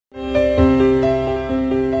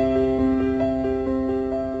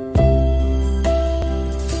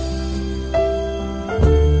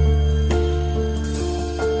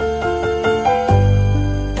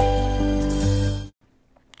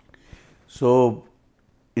So,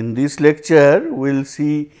 in this lecture we will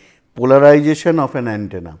see polarization of an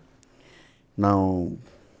antenna. Now,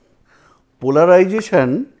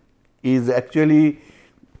 polarization is actually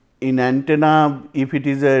in antenna, if it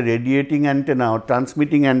is a radiating antenna or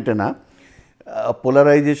transmitting antenna,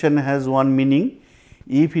 polarization has one meaning.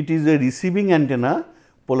 If it is a receiving antenna,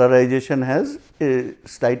 polarization has a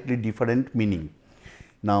slightly different meaning.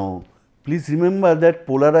 Now, please remember that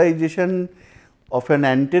polarization of an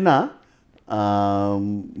antenna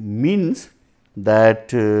means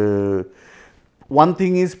that one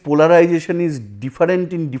thing is polarization is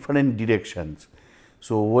different in different directions.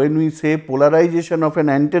 So, when we say polarization of an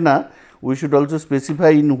antenna, we should also specify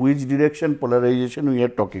in which direction polarization we are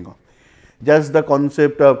talking of. Just the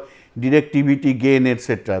concept of directivity, gain,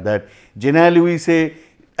 etc., that generally we say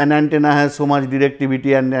an antenna has so much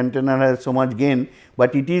directivity and antenna has so much gain,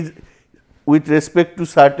 but it is with respect to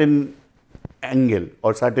certain angle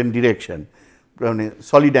or certain direction,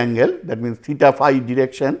 solid angle, that means theta phi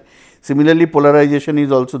direction. Similarly, polarization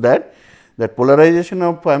is also that polarization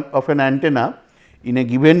of an antenna in a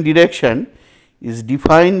given direction is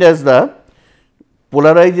defined as the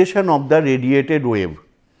polarization of the radiated wave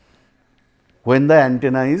when the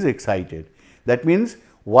antenna is excited. That means,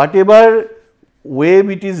 whatever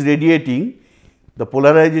wave it is radiating, the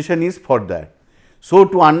polarization is for that. So,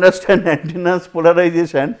 to understand antenna's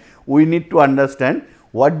polarization, we need to understand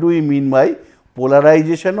what do we mean by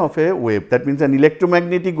polarization of a wave. That means, an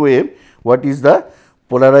electromagnetic wave, what is the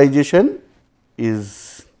polarization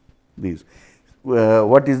is this.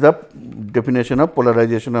 What is the definition of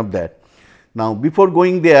polarization of that? Now, before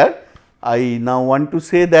going there, I now want to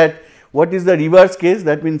say that what is the reverse case,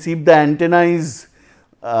 that means, if the antenna is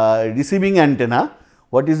receiving antenna,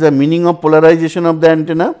 what is the meaning of polarization of the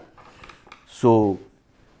antenna? So,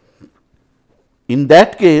 in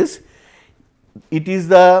that case, it is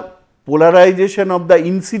the polarization of the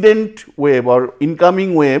incident wave or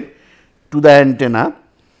incoming wave to the antenna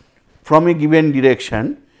from a given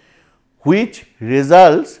direction, which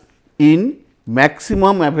results in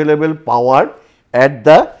maximum available power at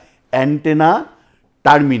the antenna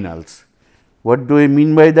terminals. What do I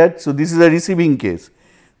mean by that? So, this is a receiving case.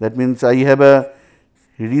 That means, I have a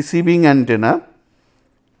receiving antenna.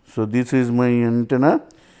 So, this is my antenna,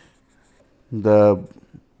 the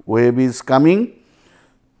wave is coming.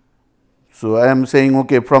 So, I am saying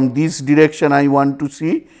okay, from this direction I want to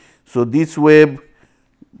see. So, this wave,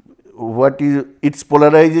 what is its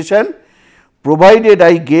polarization, provided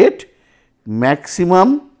I get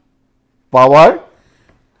maximum power,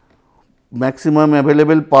 maximum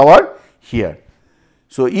available power here.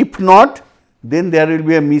 So, if not, then there will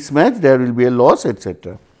be a mismatch, there will be a loss,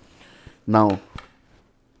 etc. Now,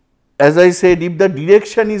 as I said, if the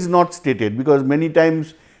direction is not stated, because many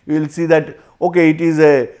times you will see that okay, it is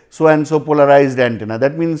a so and so polarized antenna,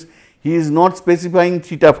 that means he is not specifying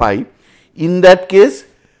theta phi. In that case,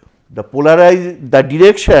 the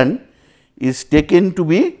direction is taken to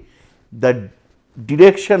be the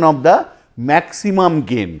direction of the maximum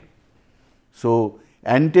gain. So,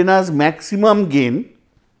 antenna's maximum gain,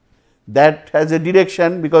 that has a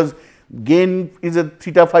direction, because gain is a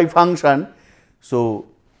theta phi function. So,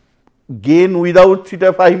 gain without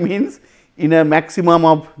theta phi means in a maximum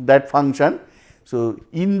of that function. So,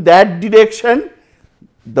 in that direction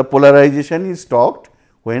the polarization is talked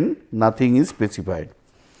when nothing is specified.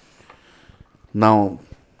 Now,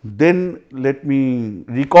 then let me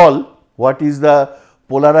recall what is the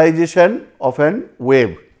polarization of an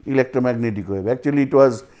wave, electromagnetic wave. Actually, it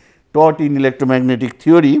was taught in electromagnetic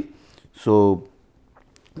theory. So,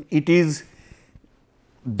 it is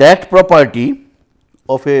that property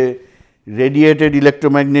of a radiated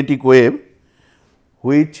electromagnetic wave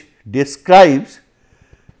which describes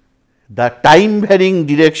the time varying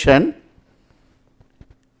direction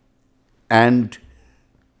and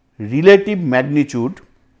relative magnitude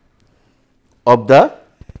of the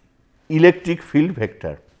electric field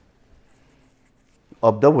vector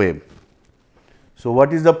of the wave. So,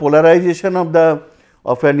 what is the polarization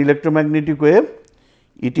of an electromagnetic wave?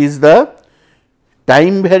 It is the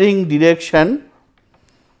time varying direction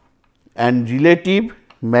and relative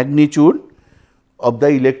magnitude of the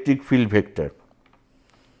electric field vector.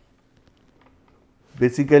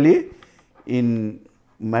 Basically, in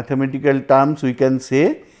mathematical terms, we can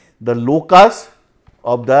say the locus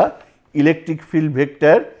of the electric field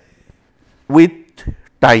vector with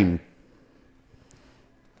time.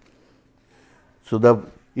 So,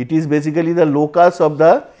 it is basically the locus of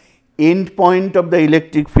the end point of the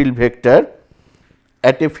electric field vector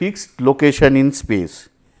at a fixed location in space,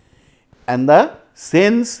 and the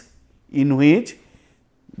sense in which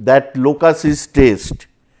that locus is traced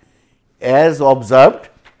as observed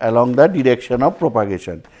along the direction of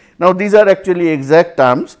propagation. Now, these are actually exact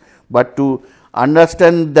terms, but to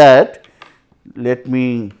understand that, let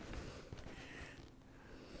me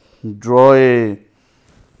draw a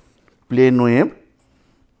plane wave.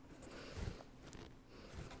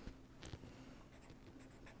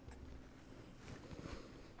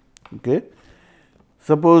 Okay.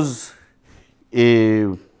 Suppose a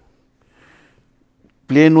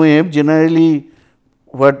plane wave, generally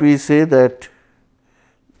what we say that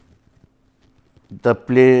the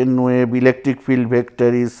plane wave electric field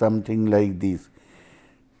vector is something like this.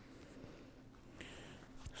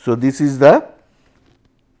 So, this is the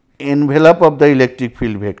envelope of the electric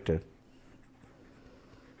field vector,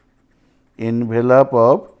 envelope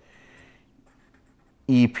of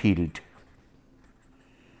E field.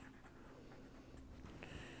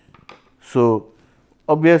 So,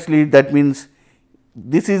 obviously, that means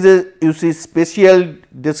this is a, you see, spatial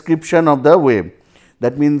description of the wave.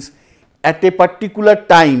 That means, at a particular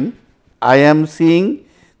time I am seeing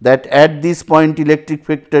that at this point electric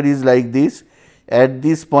vector is like this, at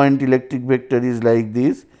this point electric vector is like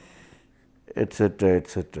this, etc.,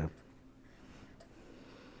 etc.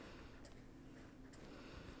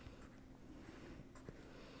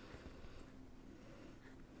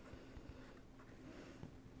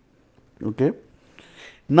 Okay.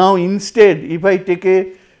 Now, instead if I take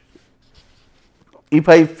a, if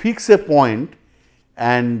I fix a point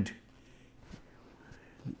and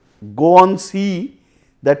go on see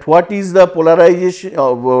that what is the polarization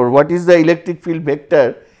or what is the electric field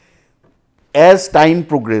vector as time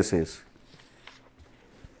progresses.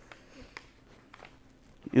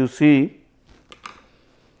 You see,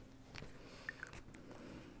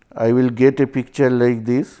 I will get a picture like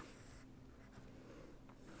this.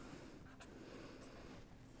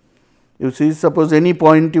 You see, suppose any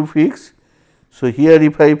point you fix. So, here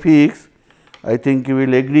if I fix, I think you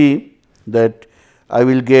will agree that I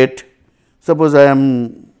will get, suppose I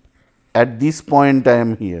am at this point I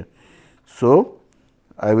am here. So,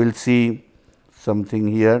 I will see something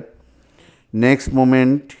here, next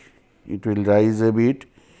moment it will rise a bit,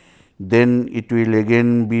 then it will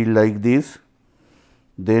again be like this,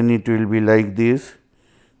 then it will be like this,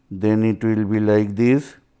 then it will be like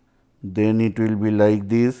this, then it will be like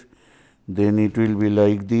this, then it will be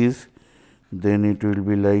like this, then it will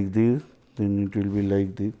be like this, then it will be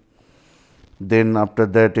like this, then after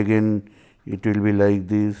that again it will be like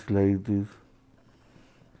this, like this.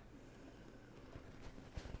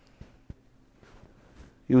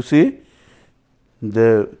 You see,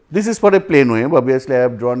 this is for a plane wave, obviously I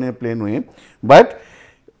have drawn a plane wave, but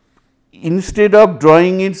instead of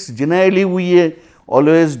drawing it, generally we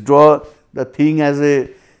always draw the thing as a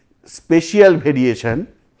spatial variation,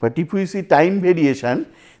 but if we see time variation,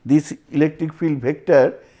 this electric field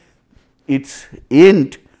vector, its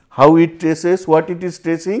end, how it traces, what it is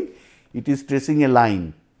tracing? It is tracing a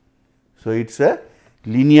line. So, it is a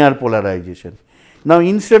linear polarization. Now,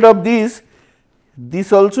 instead of this,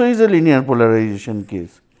 this also is a linear polarization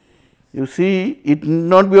case. You see, it need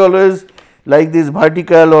not be always like this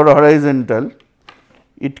vertical or horizontal,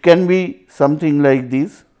 it can be something like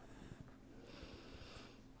this.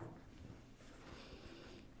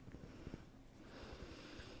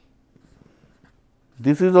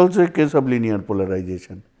 This is also a case of linear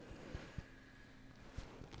polarization.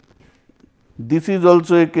 This is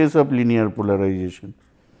also a case of linear polarization.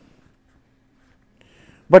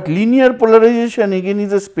 But linear polarization again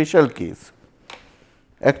is a special case.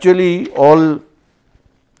 Actually, all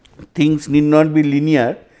things need not be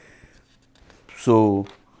linear. So,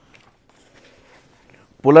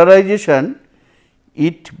 polarization,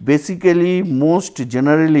 it basically most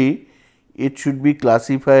generally it should be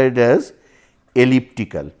classified as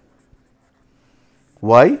elliptical.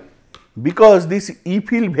 Why? Because this E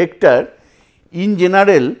field vector in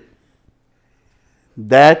general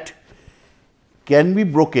that can be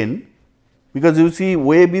broken, because you see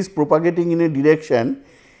wave is propagating in a direction,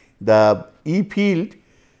 the E field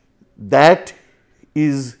that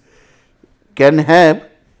is can have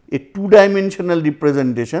a two dimensional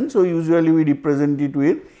representation. So, usually we represent it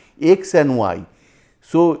with x and y.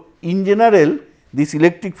 So, in general this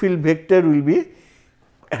electric field vector will be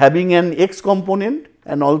having an x component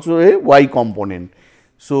and also a y component.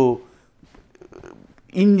 So,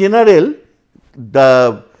 in general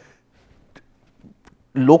the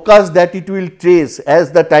locus that it will trace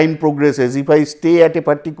as the time progresses, if I stay at a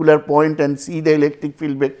particular point and see the electric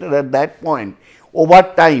field vector at that point, over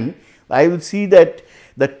time I will see that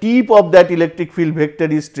the tip of that electric field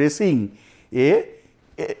vector is tracing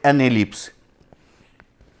an ellipse.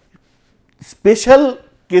 Special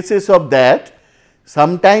cases of that,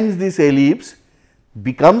 Sometimes this ellipse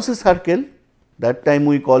becomes a circle, that time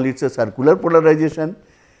we call it a circular polarization.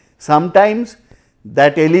 Sometimes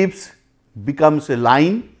that ellipse becomes a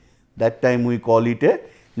line, that time we call it a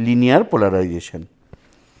linear polarization.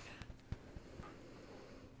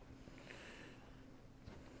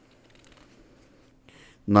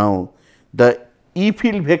 Now, the E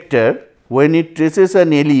field vector, when it traces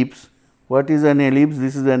an ellipse, what is an ellipse?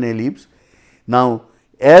 This is an ellipse. Now,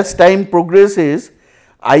 as time progresses,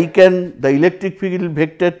 the electric field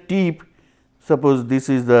vector tip, suppose this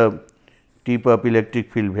is the tip of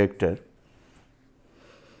electric field vector.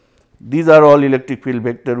 These are all electric field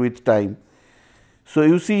vector with time. So,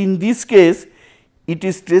 you see in this case, it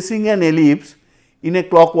is tracing an ellipse in a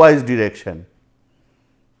clockwise direction.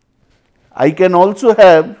 I can also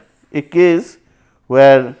have a case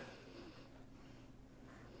where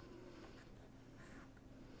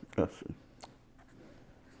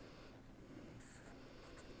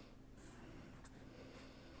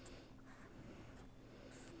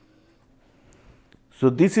so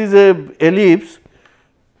this is a ellipse.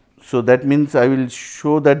 So, that means I will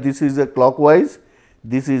show that this is a clockwise,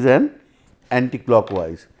 this is an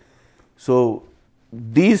anti-clockwise. So,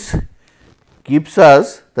 this gives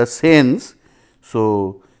us the sense.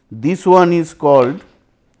 So, this one is called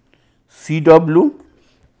CW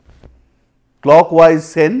clockwise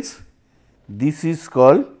sense, this is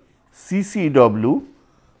called CCW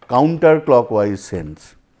counterclockwise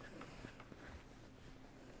sense.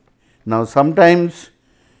 Now, sometimes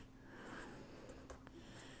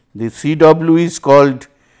the CW is called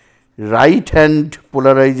right hand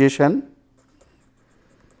polarization,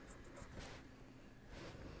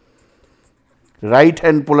 right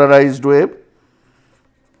hand polarized wave,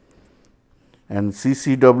 and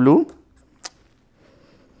CCW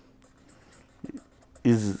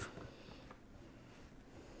is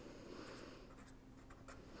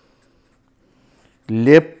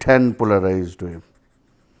left hand polarized wave.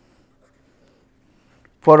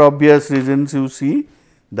 For obvious reasons, you see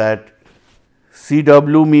that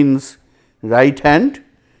CW means right hand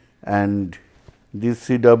and this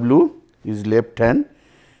CW is left hand.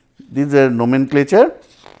 This is a nomenclature,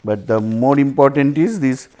 but the more important is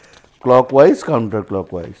this clockwise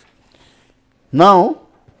counterclockwise. Now,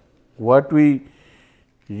 what we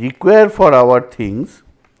require for our things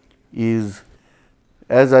is,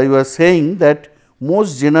 as I was saying, that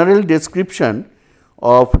most general description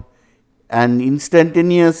of an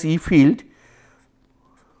instantaneous E field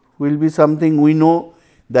will be something we know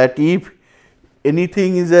that if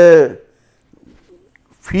anything is a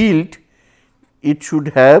field, it should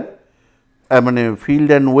have, I mean a field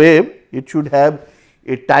and wave, it should have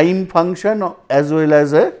a time function as well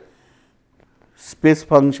as a space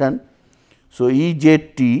function. So, E z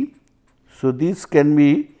t, so this can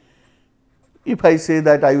be, if I say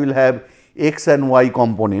that I will have x and y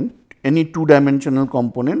component, any two dimensional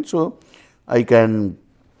component. So, I can,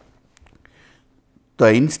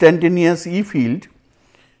 the instantaneous E field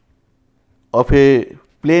of a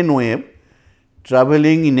plane wave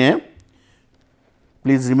travelling in a,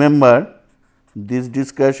 please remember this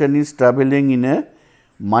discussion is travelling in a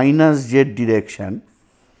minus z direction,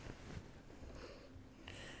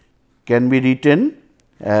 can be written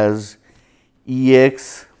as E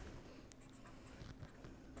x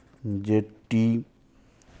z t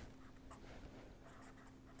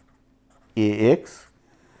a x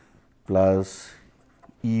plus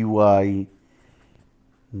E y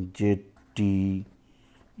z t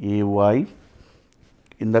a y.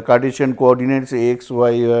 In the Cartesian coordinates, a x,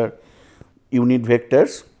 y are unit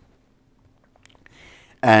vectors,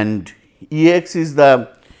 and E x is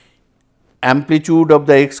the amplitude of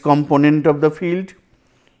the x component of the field,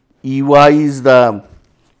 E y is the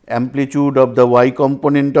amplitude of the y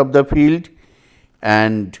component of the field,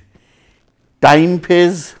 and time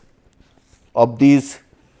phase of this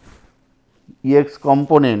E x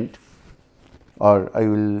component, or I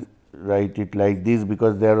will write it like this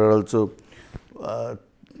because there are also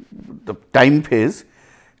the time phase.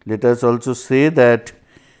 Let us also say that,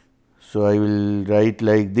 so I will write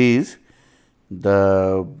like this,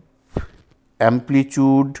 the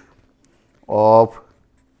amplitude of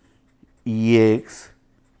E x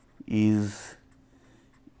is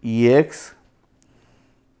E x,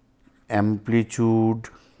 amplitude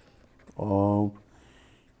of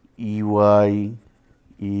E y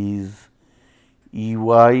is E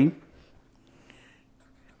y,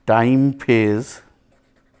 time phase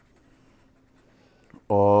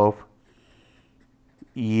of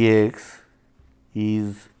E x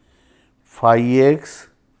is phi x,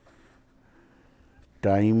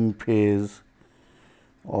 time phase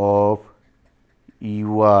of E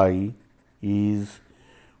y is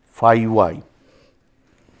phi y.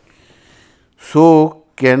 So,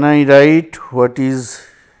 can I write what is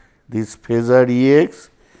this phasor Ex?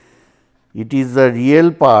 It is the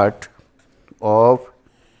real part of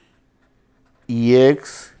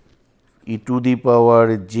Ex e to the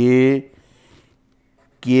power j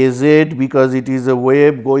kz, because it is a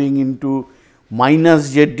wave going into minus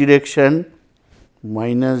z direction,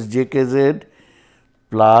 minus j kz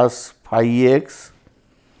plus phi x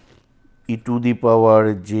e to the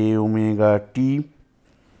power j omega t.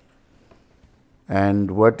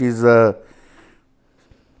 And what is the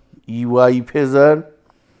Ey phasor?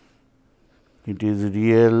 It is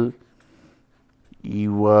real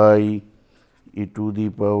Ey e to the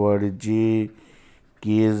power j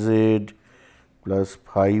kz plus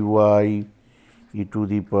phi y e to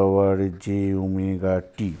the power j omega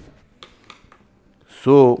t.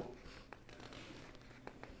 So,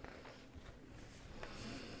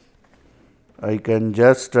 I can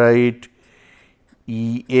just write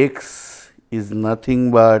Ex is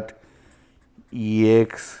nothing but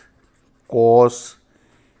Ex cos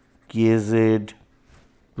kz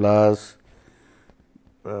plus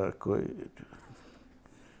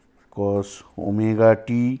cos omega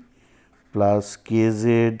t plus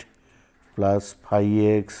kz plus phi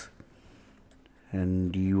x,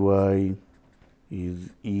 and dy is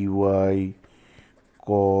Ey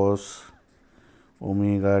cos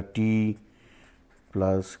omega t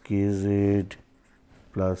plus kz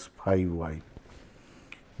plus phi y.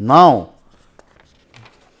 Now,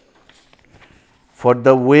 for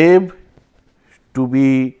the wave to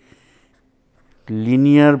be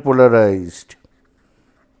linear polarized,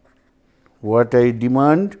 what I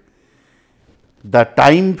demand? The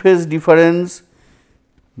time phase difference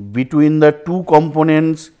between the two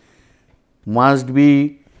components must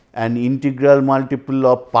be an integral multiple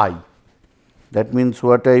of pi. That means,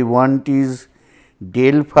 what I want is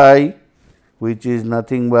del phi, which is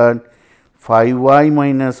nothing but phi y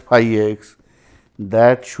minus phi x,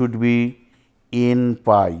 that should be n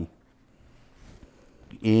pi.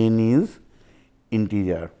 N is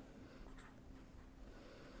integer.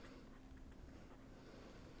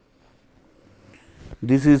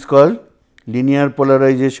 This is called linear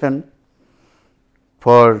polarization.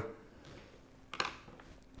 For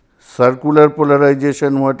circular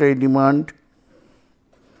polarization, what I demand?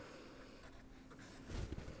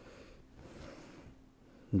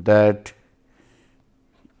 That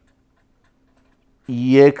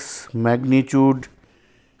Ex magnitude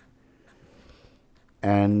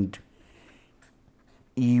and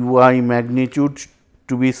Ey magnitude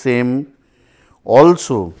to be same.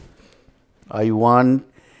 Also, I want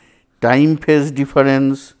time phase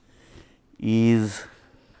difference is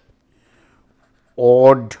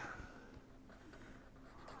odd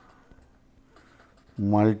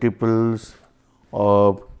multiples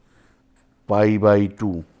of pi by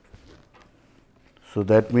 2. So,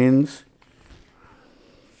 that means,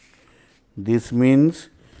 this means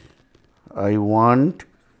I want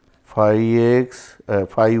phi x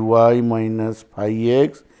phi y minus phi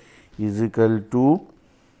x is equal to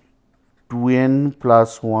 2n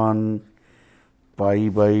plus 1 pi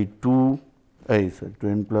by 2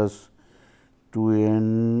 2n plus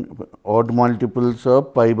 2n odd multiples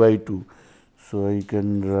of pi by 2. So, I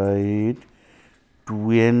can write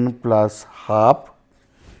 2n plus half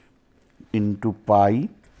into pi,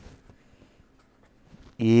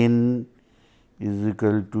 n is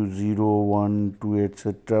equal to 0, 1, 2,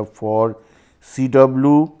 etc. for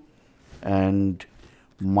CW, and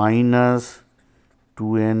minus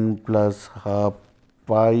 2n plus half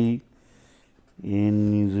pi,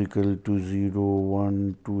 n is equal to 0,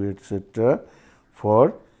 1, 2, etc.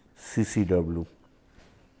 for CCW.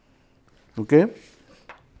 Okay.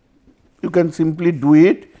 You can simply do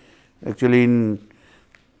it. Actually, in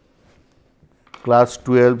class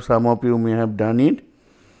 12, some of you may have done it.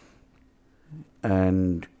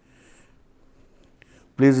 And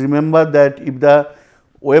please remember that if the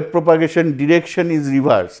wave propagation direction is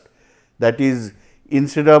reversed, that is,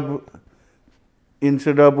 instead of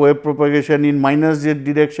wave propagation in minus z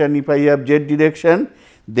direction, if I have z direction,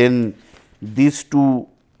 then these two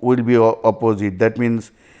will be opposite. That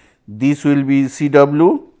means, this will be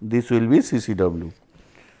CW, this will be CCW.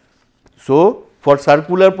 So, for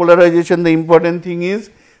circular polarization, the important thing is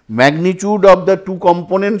magnitude of the two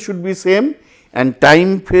components should be same, and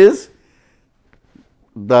time phase,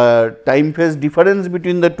 the time phase difference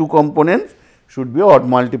between the two components should be odd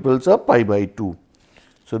multiples of pi by 2.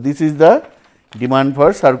 So, this is the demand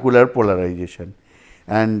for circular polarization.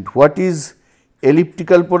 And what is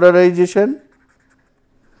elliptical polarization?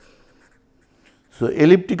 So,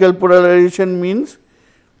 elliptical polarization means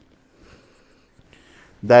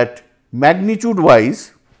that magnitude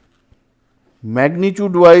wise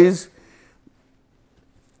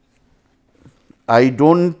I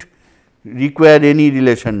do not require any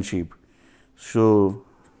relationship. So,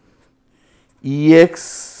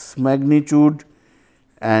 Ex magnitude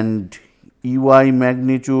and Ey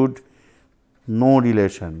magnitude, no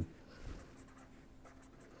relation.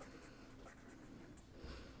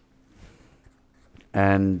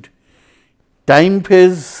 And time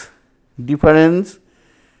phase difference,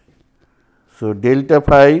 so delta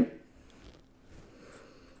phi,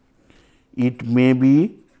 it may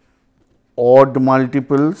be odd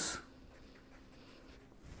multiples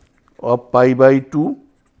of pi by 2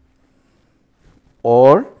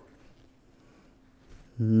 or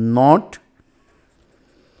not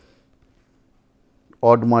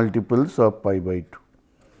odd multiples of pi by 2.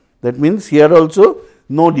 That means, here also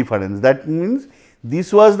no difference. That means,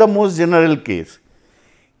 this was the most general case.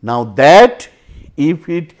 Now, that if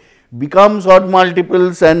it becomes odd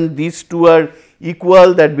multiples and these two are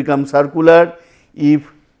equal, that becomes circular.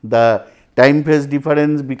 If the time phase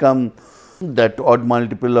difference become that odd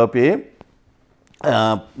multiple of a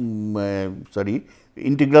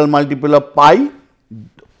integral multiple of pi,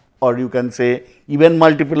 or you can say even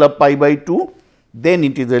multiple of pi by 2, then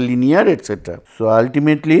it is a linear, etc. So,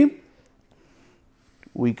 ultimately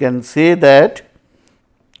we can say that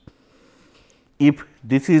if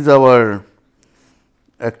this is our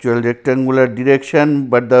actual rectangular direction,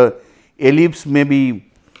 but the ellipse may be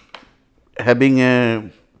having a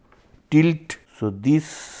tilt. So,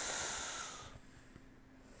 this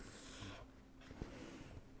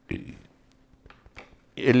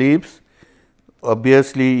ellipse,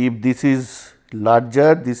 obviously, if this is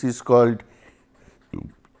larger, this is called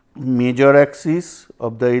major axis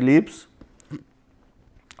of the ellipse,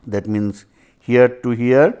 that means here to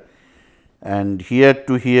here, and here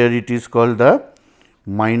to here it is called the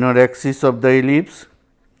minor axis of the ellipse.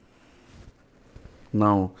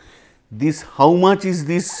 Now, this how much is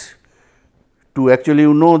this 2? Actually,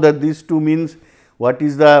 you know that this 2 means what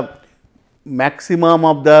is the maximum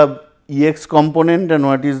of the Ex component and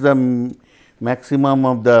what is the maximum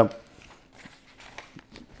of the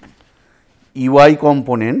Ey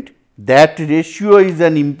component. That ratio is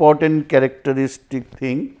an important characteristic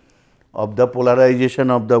thing of the polarization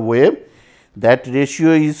of the wave. That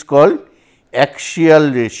ratio is called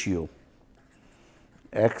axial ratio,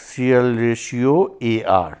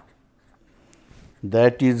 AR,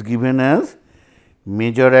 that is given as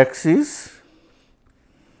major axis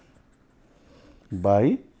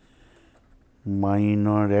by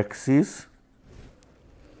minor axis.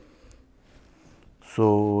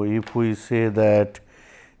 So, if we say that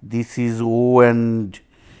this is O and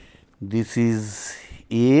this is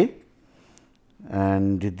A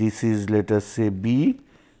and this is, let us say, B.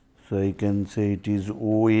 So, I can say it is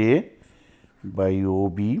OA by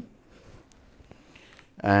OB,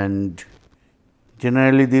 and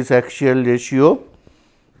generally this axial ratio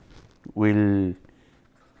will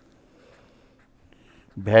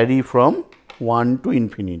vary from 1 to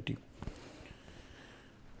infinity.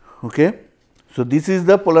 Okay. So, this is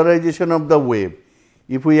the polarization of the wave.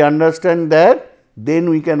 If we understand that, then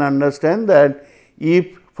we can understand that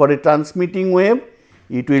if for a transmitting wave,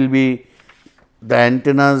 it will be the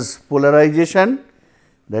antenna's polarization,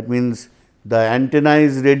 that means the antenna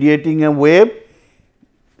is radiating a wave.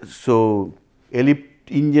 So,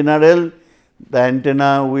 in general the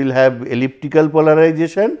antenna will have elliptical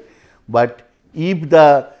polarization, but if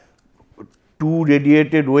the two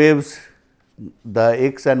radiated waves, the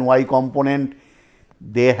x and y component,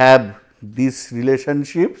 they have these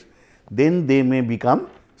relationships, then they may become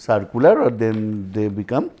circular or then they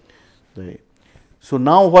become the. So,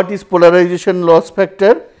 now what is polarization loss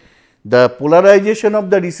factor? The polarization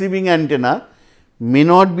of the receiving antenna may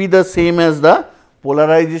not be the same as the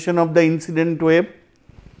polarization of the incident wave.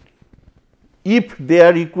 If they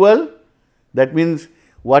are equal, that means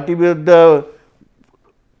whatever the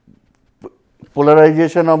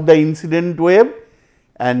polarization of the incident wave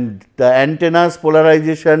and the antenna's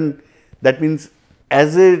polarization, that means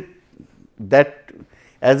as a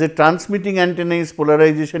transmitting antenna's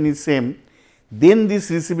polarization is same, then this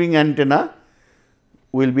receiving antenna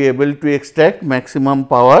will be able to extract maximum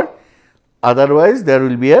power, otherwise there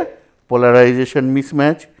will be a polarization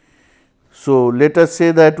mismatch. So, let us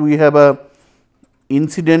say that we have a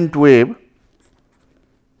incident wave.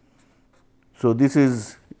 So, this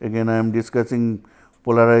is again I am discussing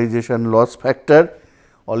polarization loss factor,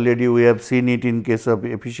 already we have seen it in case of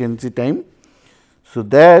efficiency time. So,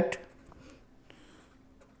 that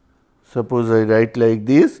suppose I write like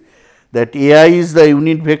this, that A I is the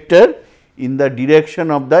unit vector in the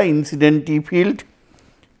direction of the incident E field,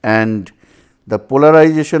 and the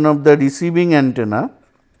polarization of the receiving antenna,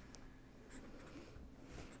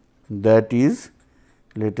 that is,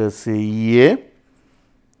 let us say EA.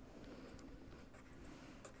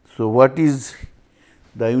 So, what is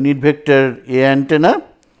the unit vector A antenna?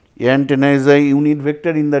 A antenna is a unit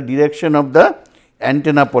vector in the direction of the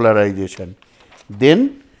antenna polarization.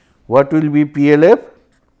 Then what will be PLF?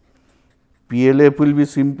 PLF will be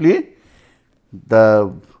simply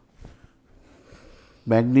the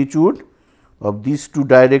magnitude of these two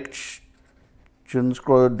directions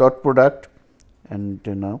dot product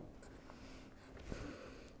antenna.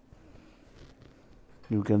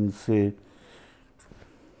 You can say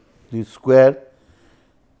this square.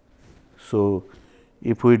 So,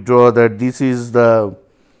 if we draw that this is the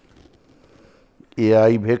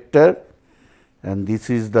AI vector and this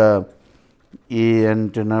is the A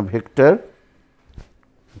antenna vector,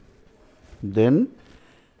 then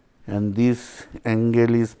and this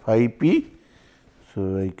angle is phi p.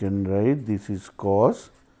 So, I can write this is cos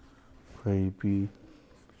phi p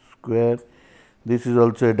square. This is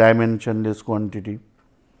also a dimensionless quantity,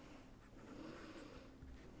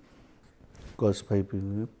 cos phi p.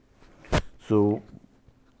 So,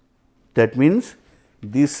 that means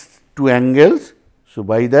these two angles. So,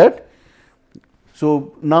 by that,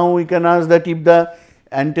 so now we can ask that if the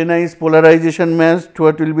antenna is polarization matched,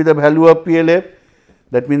 what will be the value of PLF?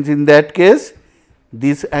 That means, in that case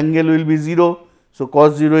this angle will be 0. So,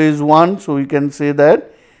 cos 0 is 1. So, we can say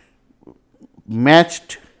that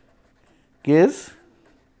matched case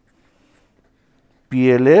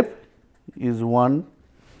PLF is 1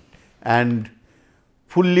 and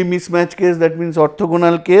fully mismatched case, that means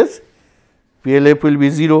orthogonal case, PLF will be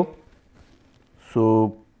 0.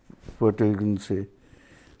 So, what I can say?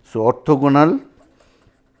 So, orthogonal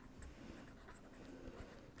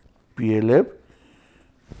PLF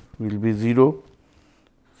will be 0.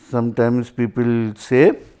 Sometimes people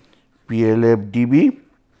say PLF dB.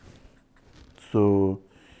 So,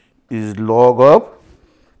 is log of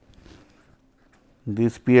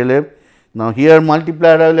this PLF. Now, here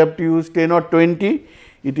multiplier I will have to use 10 or 20.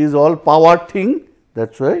 It is all power thing,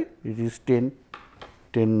 that is why it is 10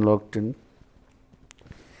 log 10.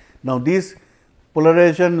 Now, this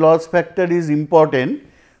polarization loss factor is important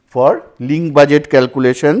for link budget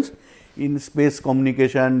calculations in space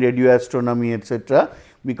communication, radio astronomy, etc.,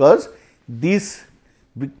 because this,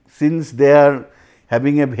 since they are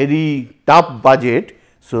having a very tough budget.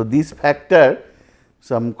 So, this factor,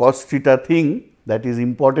 some cos theta thing, that is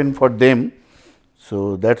important for them.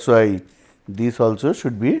 So, that is why this also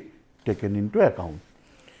should be taken into account.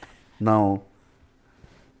 Now,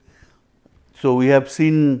 so we have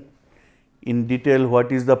seen in detail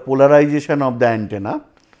what is the polarization of the antenna,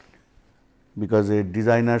 because a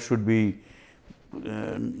designer should be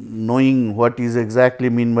knowing what is exactly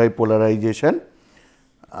mean by polarization.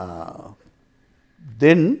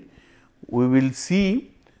 Then we will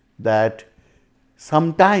see that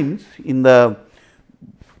sometimes in the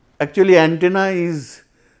actually antenna is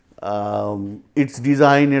its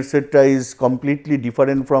design etc., is completely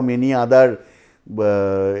different from any other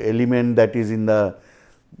element that is in the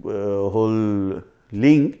whole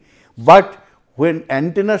link, but when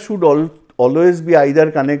antenna should always be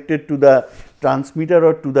either connected to the transmitter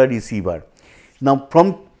or to the receiver. Now,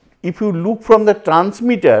 from if you look from the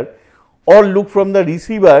transmitter or look from the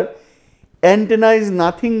receiver, antenna is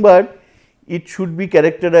nothing but it should be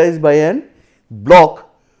characterized by an block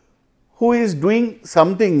who is doing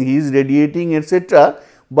something, he is radiating etc.,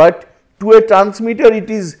 but to a transmitter it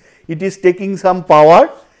is taking some power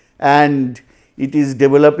and it is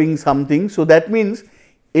developing something. So, that means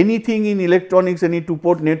anything in electronics, any two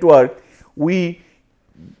port network, we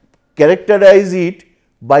characterize it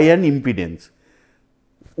by an impedance.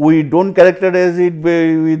 We do not characterize it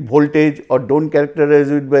with voltage or do not characterize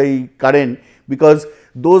it by current, because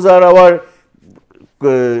those are our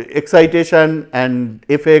excitation and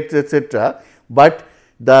effects etc., but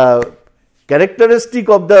the characteristic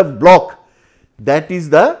of the block, that is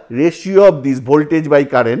the ratio of this voltage by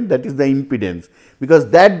current, that is the impedance, because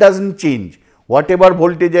that does not change. Whatever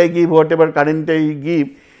voltage I give, whatever current I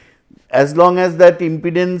give, as long as that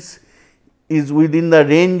impedance is within the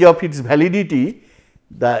range of its validity,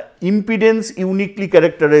 the impedance uniquely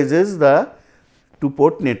characterizes the two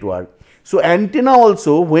port network. So, antenna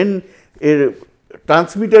also, when a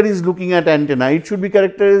transmitter is looking at antenna, it should be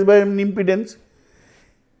characterized by an impedance.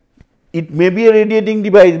 It may be a radiating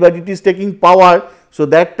device, but it is taking power. So,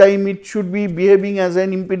 that time it should be behaving as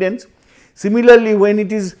an impedance. Similarly, when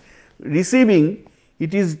it is receiving,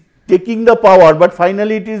 it is taking the power, but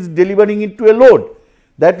finally it is delivering it to a load.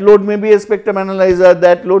 That load may be a spectrum analyzer,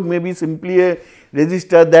 that load may be simply a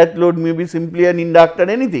resistor, that load may be simply an inductor,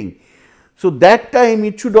 anything. So, that time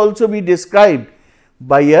it should also be described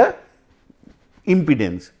by a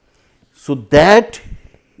impedance. So, that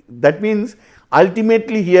means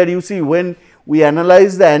ultimately here you see, when we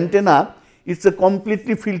analyze the antenna, it is a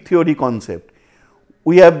completely field theory concept.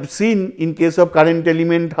 We have seen in case of current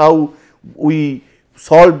element how we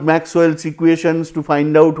solved Maxwell's equations to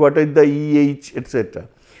find out what is the EH, etc.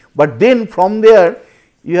 But then from there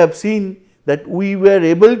you have seen that we were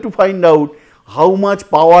able to find out how much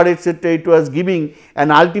power, etc. it was giving,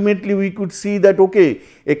 and ultimately we could see that okay,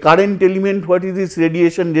 a current element, what is its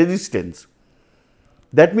radiation resistance.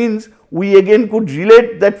 That means we again could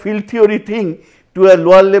relate that field theory thing to a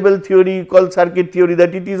lower level theory called circuit theory,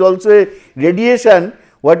 that it is also a radiation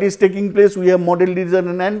what is taking place, we have modeled it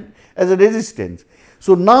as a resistance.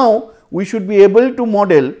 So, now we should be able to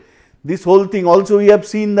model this whole thing. Also we have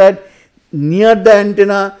seen that near the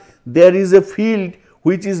antenna there is a field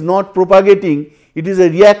which is not propagating, it is a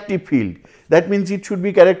reactive field. That means it should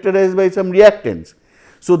be characterized by some reactance.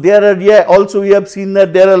 So, there are also we have seen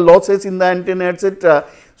that there are losses in the antenna, etc.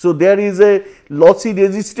 So, there is a lossy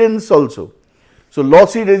resistance also. So,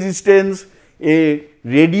 lossy resistance, a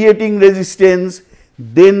radiating resistance,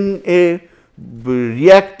 then a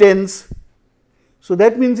reactance. So,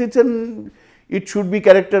 that means it should be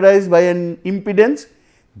characterized by an impedance,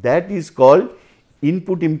 that is called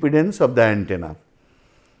input impedance of the antenna.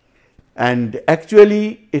 And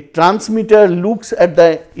actually a transmitter looks at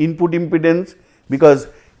the input impedance, because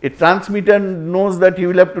a transmitter knows that he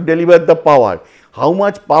will have to deliver the power. How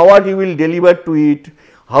much power he will deliver to it,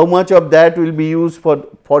 how much of that will be used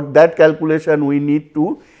for that calculation, we need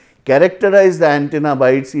to characterize the antenna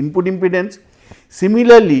by its input impedance.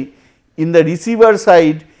 Similarly, in the receiver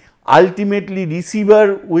side, ultimately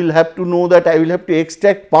receiver will have to know that I will have to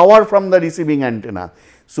extract power from the receiving antenna.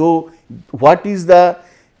 So, what is the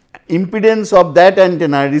impedance of that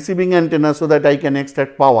antenna, receiving antenna, so that I can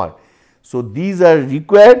extract power. So, these are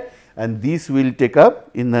required, and this we will take up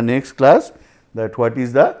in the next class, that what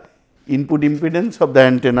is the input impedance of the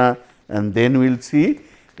antenna, and then we will see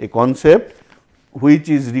a concept which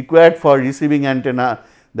is required for receiving antenna,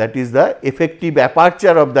 that is the effective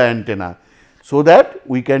aperture of the antenna, so that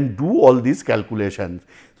we can do all these calculations.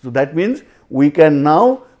 So, that means we can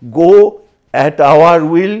now go at our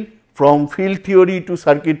will from field theory to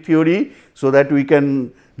circuit theory, so that we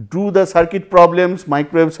can do the circuit problems,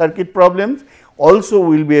 microwave circuit problems. Also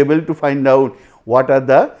we will be able to find out what are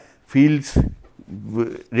the fields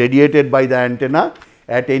radiated by the antenna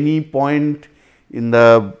at any point in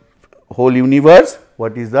the whole universe,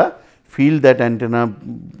 what is the field that antenna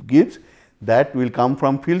gives, that will come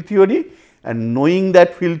from field theory, and knowing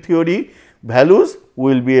that field theory values,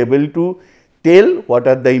 we will be able to tell what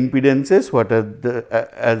are the impedances, what are the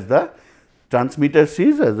as the transmitter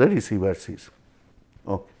sees, as the receiver sees.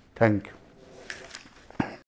 Okay, thank you.